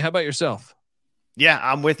for me. How about yourself? Yeah,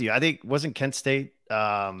 I'm with you. I think wasn't Kent State,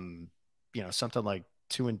 something like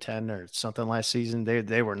 2-10 or something last season.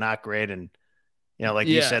 They were not great, and like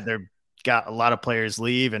you said, they've got a lot of players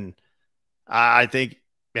leave, and I think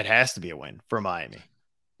it has to be a win for Miami.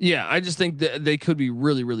 Yeah, I just think that they could be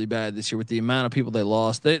really, really bad this year with the amount of people they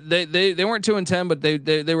lost. They weren't 2-10, but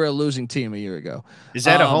they were a losing team a year ago. Is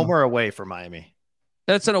that a home or away for Miami?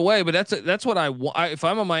 That's an away, but that's what I want. If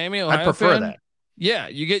I'm a Miami Ohio I prefer fan, that. Yeah,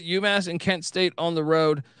 you get UMass and Kent State on the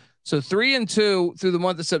road. So 3-2 through the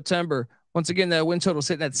month of September. Once again, that win total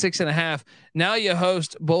sitting at 6.5. Now you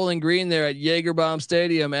host Bowling Green there at Yager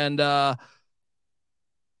Stadium, and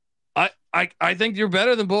I think you're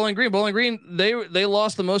better than Bowling Green. Bowling Green, they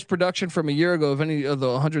lost the most production from a year ago of any of the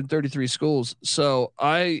 133 schools. So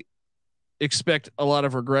I expect a lot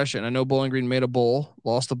of regression. I know Bowling Green made a bowl,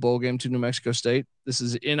 lost a bowl game to New Mexico State. This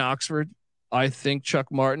is in Oxford. I think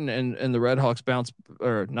Chuck Martin and the Redhawks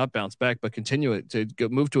not bounce back, but continue it to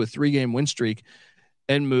move to a 3-game win streak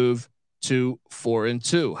and move to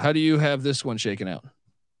 4-2. How do you have this one shaken out?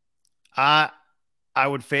 I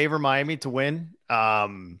would favor Miami to win.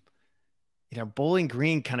 Bowling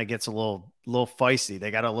Green kind of gets a little feisty.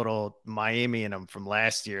 They got a little Miami in them from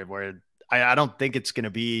last year where I don't think it's going to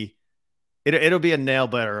be, it'll be a nail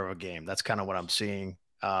biter of a game. That's kind of what I'm seeing.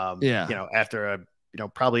 After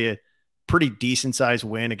probably a pretty decent sized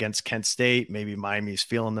win against Kent State, maybe Miami's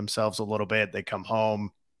feeling themselves a little bit. They come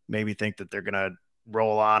home, maybe think that they're going to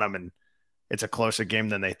roll on them, and it's a closer game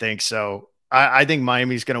than they think. So I think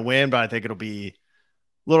Miami's going to win, but I think it'll be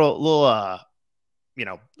little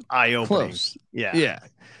eye-opening. Close. Yeah.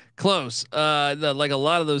 Close. Like a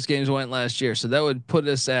lot of those games went last year. So that would put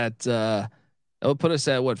us at what,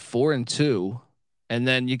 4-2. And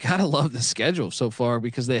then you gotta love the schedule so far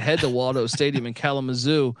because they head to Waldo Stadium in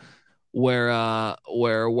Kalamazoo, where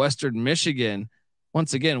Western Michigan,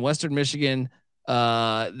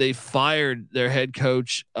 they fired their head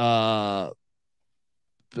coach,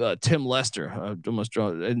 Tim Lester,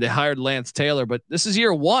 and they hired Lance Taylor, but this is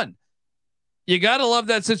year one. You got to love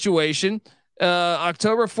that situation.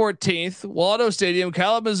 October 14th, Waldo Stadium,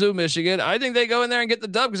 Kalamazoo, Michigan. I think they go in there and get the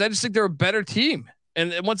dub because I just think they're a better team.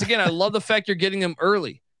 And once again, I love the fact you're getting them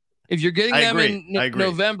early. If you're getting them in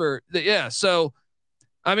November, so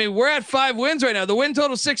I mean, we're at 5 wins right now. The win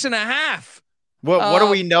total 6.5. What do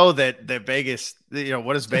we know that Vegas?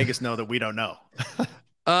 What does Vegas know that we don't know?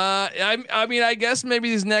 I mean, I guess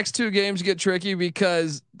maybe these next 2 games get tricky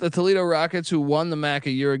because the Toledo Rockets, who won the MAC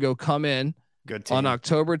a year ago, come in. Good team. On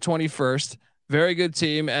October 21st. Very good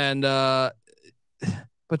team. And, but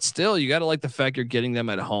still you got to like the fact you're getting them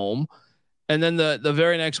at home. And then the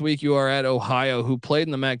very next week you are at Ohio, who played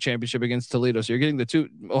in the MAC championship against Toledo. So you're getting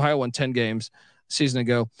Ohio won 10 games a season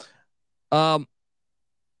ago.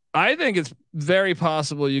 I think it's very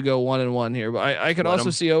possible you go 1-1 here, but I could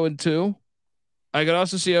also see 0-2. I could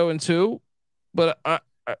also see 0-2, but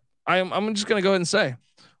I'm just going to go ahead and say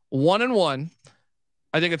 1-1.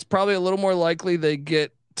 I think it's probably a little more likely they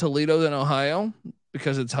get Toledo than Ohio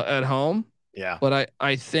because it's at home. Yeah. But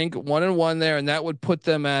I think 1-1 there, and that would put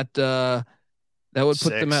them at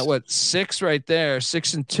what, 6 right there,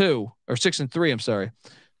 6-2 or 6-3. I'm sorry.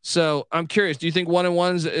 So I'm curious. Do you think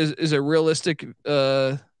 1-1 is a realistic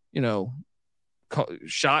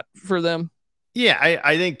shot for them? Yeah,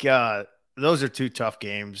 I think those are 2 tough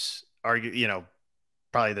games.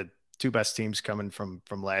 Probably the 2 best teams coming from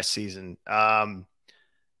last season.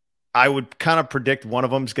 I would kind of predict one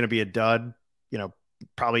of them is going to be a dud.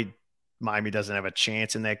 Probably Miami doesn't have a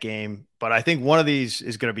chance in that game, but I think one of these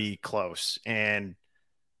is going to be close. And,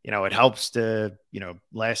 it helps to,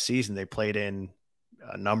 last season they played in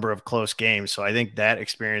a number of close games. So I think that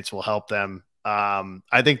experience will help them.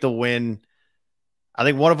 I think they'll win. I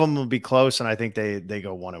think one of them will be close, and I think they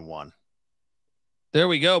go 1-1. There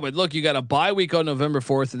we go. But look, you got a bye week on November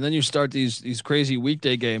 4th, and then you start these crazy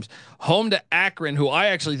weekday games. Home to Akron, who I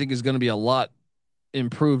actually think is going to be a lot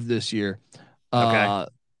improved this year. Okay.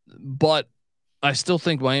 But I still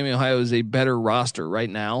think Miami, Ohio is a better roster right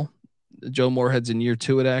now. Joe Moorhead's in year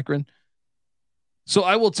 2 at Akron. So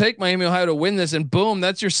I will take Miami, Ohio to win this, and boom,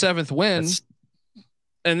 that's your 7th win.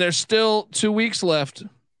 And there's still 2 weeks left.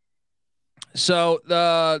 So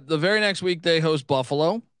the very next week they host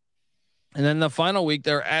Buffalo. And then the final week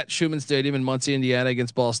they're at Schumann Stadium in Muncie, Indiana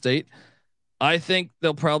against Ball State. I think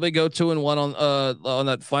they'll probably go 2-1 on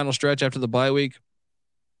that final stretch after the bye week.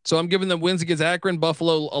 So I'm giving them wins against Akron,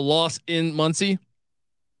 Buffalo, a loss in Muncie.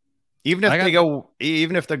 Even if they go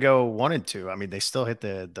 1-2, I mean, they still hit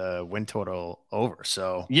the win total over.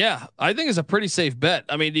 So yeah, I think it's a pretty safe bet.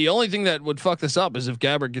 I mean, the only thing that would fuck this up is if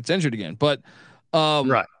Gabbert gets injured again. But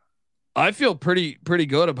right, I feel pretty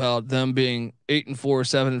good about them being 8-4,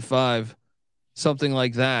 7-5, something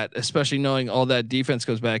like that. Especially knowing all that defense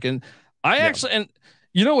goes back. And and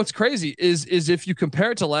you know what's crazy is if you compare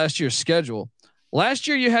it to last year's schedule. Last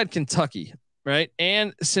year you had Kentucky, right,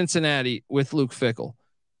 and Cincinnati with Luke Fickell.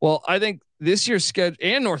 Well, I think this year's schedule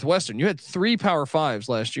and Northwestern, you had 3 Power 5s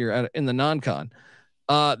last year in the non-con.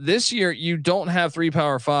 This year, you don't have 3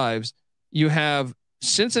 Power 5s. You have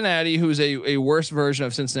Cincinnati, who's a worse version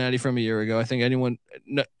of Cincinnati from a year ago. I think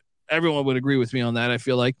everyone would agree with me on that. I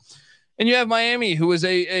feel like, and you have Miami, who was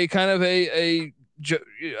a kind of a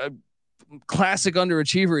classic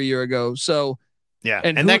underachiever a year ago. So. Yeah,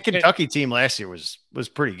 and that Kentucky team last year was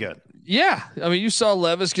pretty good. Yeah, I mean, you saw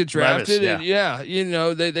Levis get drafted, and you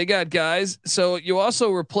know they got guys. So you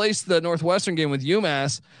also replaced the Northwestern game with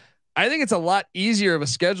UMass. I think it's a lot easier of a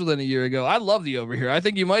schedule than a year ago. I love the over here. I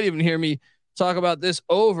think you might even hear me talk about this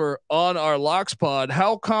over on our Locks pod.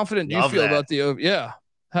 How confident do you feel about the over? Yeah,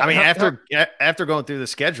 I mean, after going through the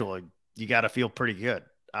schedule, you got to feel pretty good.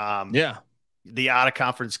 The out of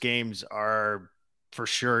conference games are for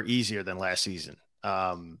sure easier than last season.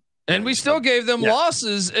 And we still gave them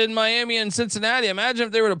losses in Miami and Cincinnati. Imagine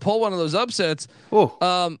if they were to pull one of those upsets.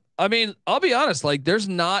 I mean, I'll be honest, like there's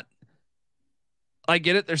not, I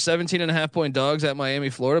get it. They're 17.5-point dogs at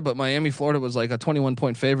Miami, Florida, but Miami, Florida was like a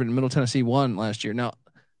 21-point favorite and Middle Tennessee won last year. Now,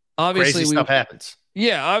 obviously stuff happens.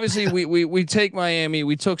 Yeah. Obviously we take Miami,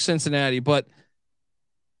 we took Cincinnati, but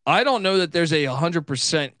I don't know that there's a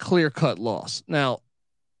 100% clear cut loss. Now,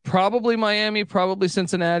 probably Miami, probably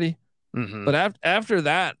Cincinnati. But after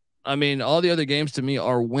that, I mean, all the other games to me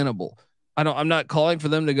are winnable. I'm not calling for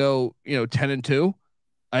them to go, 10-2.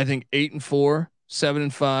 I think 8-4,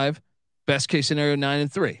 7-5, best case scenario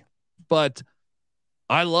 9-3. But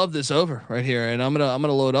I love this over right here, and I'm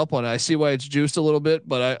gonna load up on it. I see why it's juiced a little bit,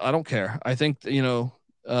 but I don't care. I think even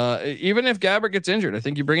if Gabbert gets injured, I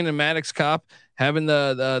think you bring in Maddox Kopp, having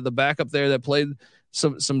the backup there that played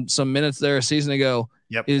some minutes there a season ago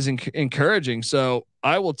is encouraging. So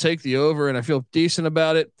I will take the over, and I feel decent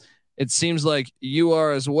about it. It seems like you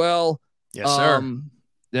are as well. Yes, sir.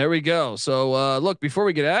 There we go. So look, before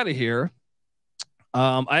we get out of here,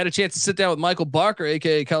 I had a chance to sit down with Michael Barker,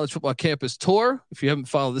 aka College Football Campus Tour. If you haven't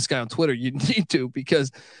followed this guy on Twitter, you need to, because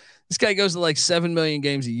this guy goes to like 7 million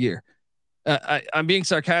games a year. I'm being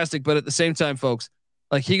sarcastic, but at the same time, folks,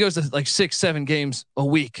 like he goes to like 6-7 games a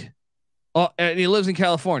week. And he lives in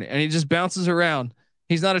California, and he just bounces around.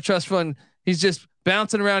 He's not a trust fund. He's just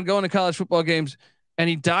bouncing around, going to college football games, and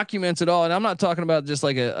he documents it all. And I'm not talking about just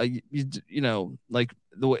like like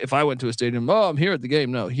if I went to a stadium, I'm here at the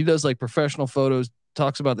game. No, he does like professional photos,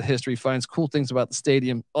 talks about the history, finds cool things about the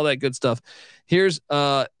stadium, all that good stuff. Here's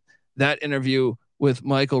that interview with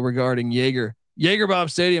Michael regarding Yager Bomb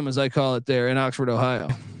Stadium, as I call it, there in Oxford, Ohio.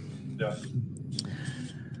 Yeah.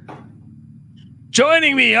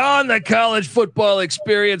 Joining me on the college football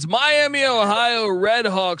experience, Miami, Ohio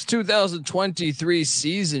Redhawks 2023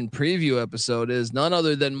 season preview episode is none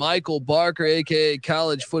other than Michael Barker, aka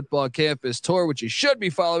College Football Campus Tour, which you should be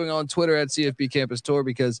following on Twitter at CFB Campus Tour,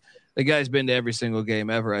 because the guy's been to every single game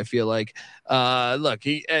ever. I feel like, look,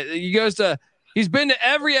 he's been to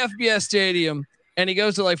every FBS stadium. And he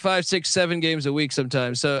goes to like 5, 6, 7 games a week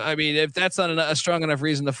sometimes. So, I mean, if that's not a strong enough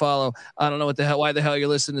reason to follow, I don't know why the hell you're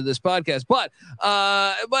listening to this podcast. But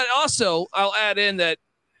also I'll add in that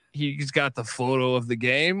he's got the photo of the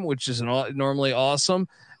game, which is normally awesome.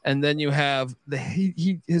 And then you have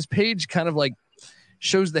his page kind of like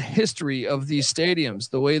shows the history of these stadiums,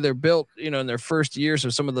 the way they're built, in their first years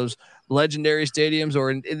of some of those legendary stadiums,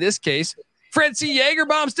 or in this case, Fritzy Yager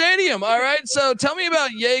Bomb Stadium. All right. So tell me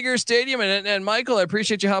about Yager Stadium, and Michael, I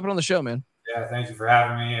appreciate you hopping on the show, man. Yeah. Thank you for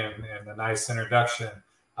having me and the nice introduction.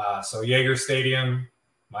 So Yager Stadium,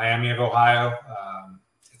 Miami of Ohio.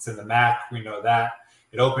 It's in the MAC. We know that.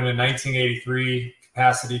 It opened in 1983,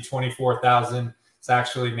 capacity 24,000. It's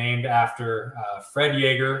actually named after Fred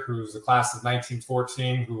Yager, who's the class of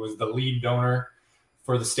 1914, who was the lead donor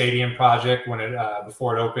for the stadium project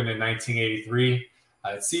before it opened in 1983.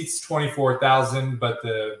 It seats 24,000, but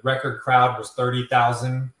the record crowd was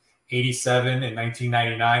 30,087 in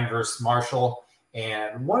 1999 versus Marshall.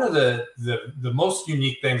 And one of the most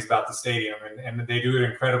unique things about the stadium, and they do it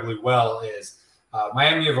incredibly well, is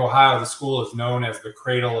Miami of Ohio, the school, is known as the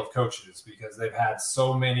cradle of coaches, because they've had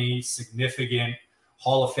so many significant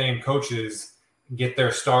Hall of Fame coaches get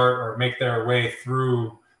their start or make their way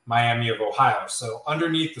through Miami of Ohio. So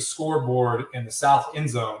underneath the scoreboard in the south end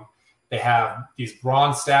zone, they have these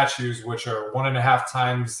bronze statues, which are 1.5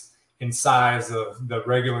 times in size of the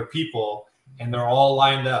regular people, and they're all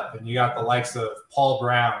lined up. And you got the likes of Paul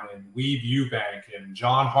Brown and Weeb Eubank and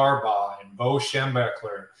John Harbaugh and Bo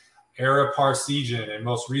Schembechler, Ara Parseghian, and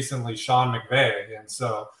most recently Sean McVay. And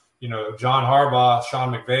so, you know, John Harbaugh,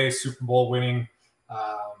 Sean McVay, Super Bowl winning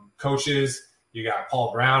coaches. You got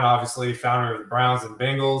Paul Brown, obviously founder of the Browns and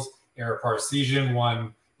Bengals. Ara Parseghian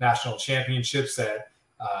won national championships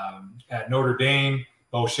at Notre Dame.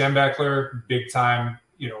 Bo Schembechler, big time,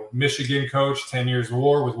 you know, Michigan coach, 10 years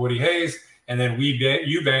war with Woody Hayes. And then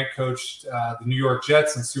Eubank coached the New York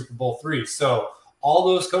Jets in Super Bowl III. So all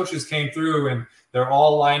those coaches came through, and they're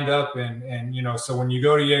all lined up. And you know, so when you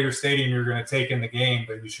go to Yager Stadium, you're going to take in the game,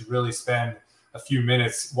 but you should really spend a few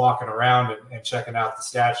minutes walking around and checking out the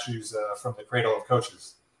statues from the cradle of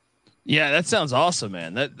coaches. Yeah, that sounds awesome,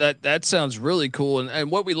 man. That sounds really cool. And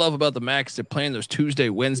what we love about the MAC is they're playing those Tuesday,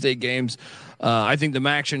 Wednesday games. I think the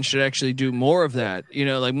MACtion should actually do more of that. You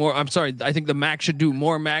know, like more. I'm sorry, I think the MAC should do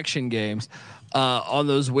more MACtion games on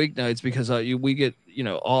those weeknights, because we get, you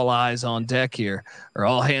know, all eyes on deck here, or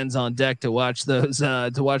all hands on deck to watch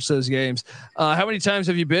those games. How many times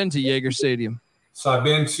have you been to Yager Stadium? So I've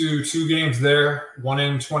been to 2 games there, one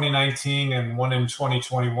in 2019 and one in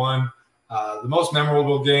 2021. The most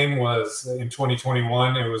memorable game was in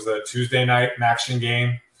 2021. It was a Tuesday night MACtion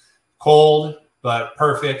game, cold but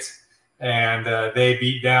perfect, and they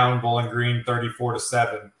beat down Bowling Green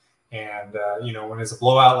 34-7. And you know, when it's a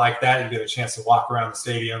blowout like that, you get a chance to walk around the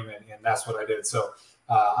stadium, and that's what I did. So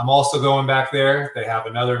I'm also going back there. They have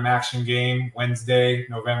another MACtion game Wednesday,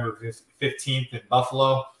 November 15th in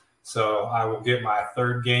Buffalo. So I will get my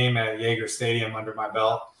 3rd game at Yager Stadium under my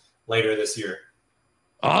belt later this year.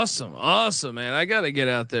 Awesome, man. I gotta get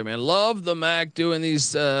out there, man. Love the MAC doing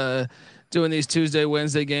these Tuesday,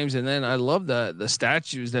 Wednesday games, and then I love the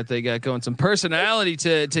statues that they got going. Some personality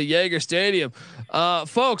to Yager Stadium.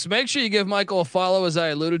 Folks, make sure you give Michael a follow, as I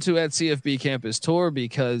alluded to, at CFB Campus Tour,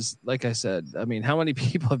 because, like I said, I mean, how many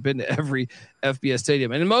people have been to every FBS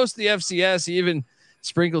stadium? And most of the FCS, he even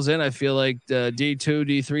sprinkles in, I feel like, D2,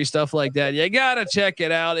 D3 stuff like that. You gotta check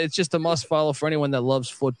it out. It's just a must follow for anyone that loves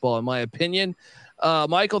football, in my opinion.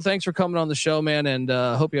 Michael, thanks for coming on the show, man, and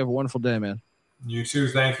hope you have a wonderful day, man. You too.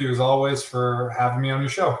 Thank you, as always, for having me on your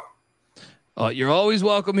show. You're always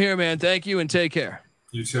welcome here, man. Thank you, and take care.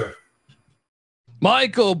 You too.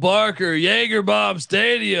 Michael Barker, Yager Bomb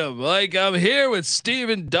Stadium. Like, I'm here with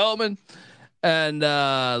Stephen Doman, and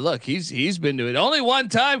look, he's been to it only one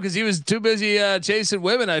time because he was too busy chasing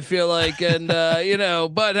women, I feel like, and you know,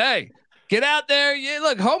 but hey. Get out there.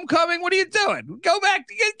 Look, homecoming. What are you doing? Go back.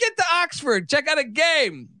 Get to Oxford. Check out a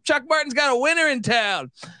game. Chuck Martin's got a winner in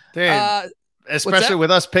town. Dude, especially with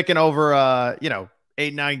us picking over, you know,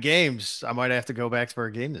 8-9 games, I might have to go back for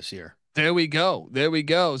a game this year. There we go.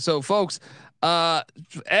 So, folks, A,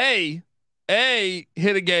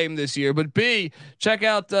 hit a game this year, but B, check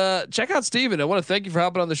out Steven. I want to thank you for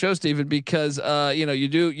hopping on the show, Steven, because you know, you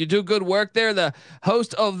do good work there. The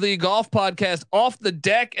host of the golf podcast Off the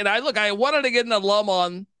Deck, and I wanted to get an alum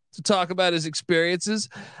on to talk about his experiences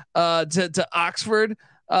to Oxford.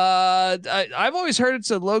 I've always heard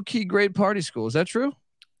it's a low-key great party school. Is that true?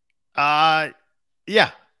 Yeah,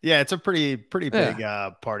 it's a pretty big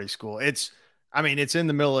party school. It's in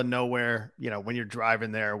the middle of nowhere, you know, when you're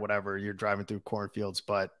driving there or whatever, you're driving through cornfields,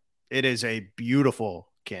 but it is a beautiful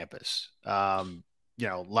campus. You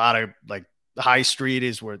know, a lot of, like, the high street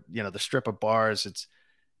is where, you know, the strip of bars. It's a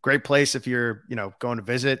great place if you're, you know, going to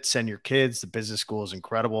visit, send your kids. The business school is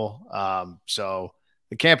incredible. So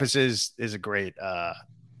the campus is a great,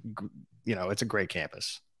 you know, it's a great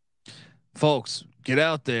campus. Folks, get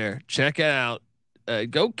out there, check it out.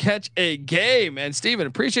 Go catch a game. And Steven,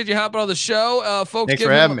 appreciate you hopping on the show. Folks, thanks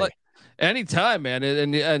for having me. Anytime, man.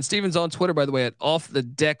 And Steven's on Twitter, by the way, at Off the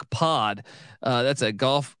Deck Pod. That's a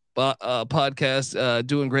golf podcast,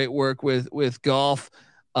 doing great work with golf.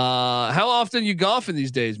 How often you golfing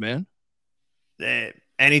these days, man?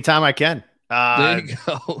 Anytime I can. There you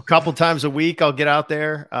go. A couple times a week I'll get out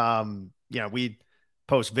there. You know, we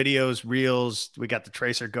post videos, reels. We got the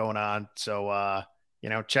tracer going on. So, you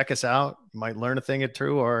know, check us out. You might learn a thing or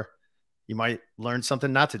two, or you might learn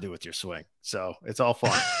something not to do with your swing. So it's all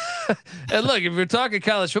fun. And look, if you're talking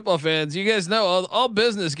college football fans, you guys know all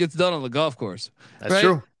business gets done on the golf course. That's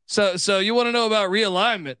true. So you want to know about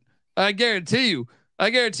realignment? I guarantee you, I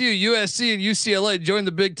guarantee you, USC and UCLA joined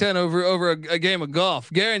the Big Ten over a game of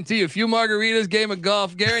golf. Guarantee you, a few margaritas, game of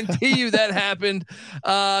golf. Guarantee you that happened.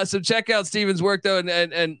 So check out Steven's work though,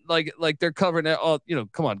 and like they're covering that all. You know,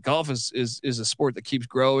 come on, golf is a sport that keeps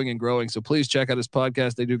growing and growing. So please check out his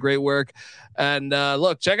podcast. They do great work. And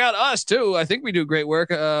look, check out us too. I think we do great work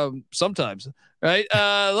sometimes, right?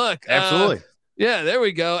 Look, absolutely. Yeah, there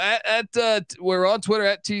we go. We're on Twitter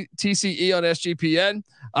at TCE on SGPN.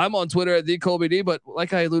 I'm on Twitter at TheColbyD. But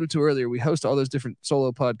like I alluded to earlier, we host all those different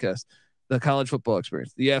solo podcasts: the college football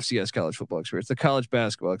experience, the FCS college football experience, the college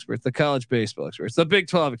basketball experience, the college baseball experience, the Big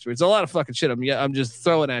 12 experience. A lot of fucking shit. I'm just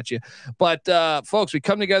throwing at you. But folks, we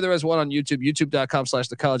come together as one on YouTube,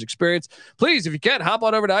 youtube.com/thecollegeexperience. Please, if you can, hop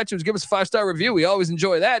on over to iTunes, give us a 5-star review. We always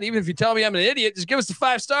enjoy that. Even if you tell me I'm an idiot, just give us the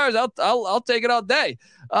 5 stars. I'll take it all day.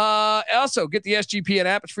 Also, get the SGPN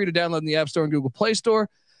app. It's free to download in the App Store and Google Play Store.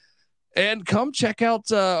 And come check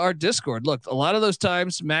out our Discord. Look, a lot of those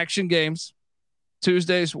times, Maction Games,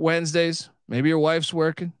 Tuesdays, Wednesdays. Maybe your wife's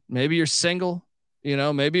working. Maybe you're single. You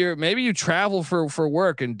know, maybe you travel for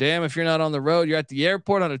work. And damn, if you're not on the road, you're at the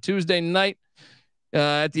airport on a Tuesday night,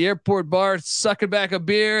 at the airport bar, sucking back a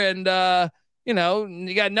beer, and you know,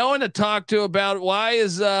 you got no one to talk to about why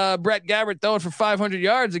is Brett Gabbert throwing for 500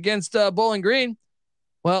 yards against Bowling Green.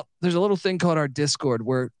 Well, there's a little thing called our Discord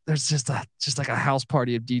where there's just like a house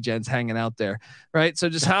party of degens hanging out there, right? So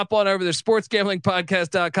just hop on over there,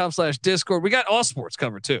 sportsgamblingpodcast.com/Discord. We got all sports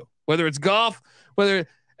covered too, whether it's golf, whether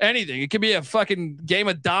anything. It could be a fucking game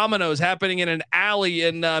of dominoes happening in an alley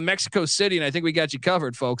in Mexico City, and I think we got you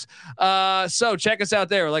covered, folks. So check us out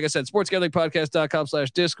there. Like I said,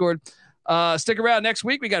 sportsgamblingpodcast.com/Discord. Stick around next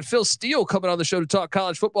week. We got Phil Steele coming on the show to talk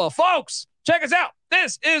college football. Folks, check us out.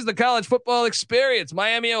 This is the college football experience,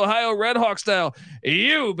 Miami, Ohio Redhawks style.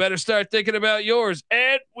 You better start thinking about yours.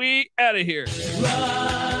 And we out of here.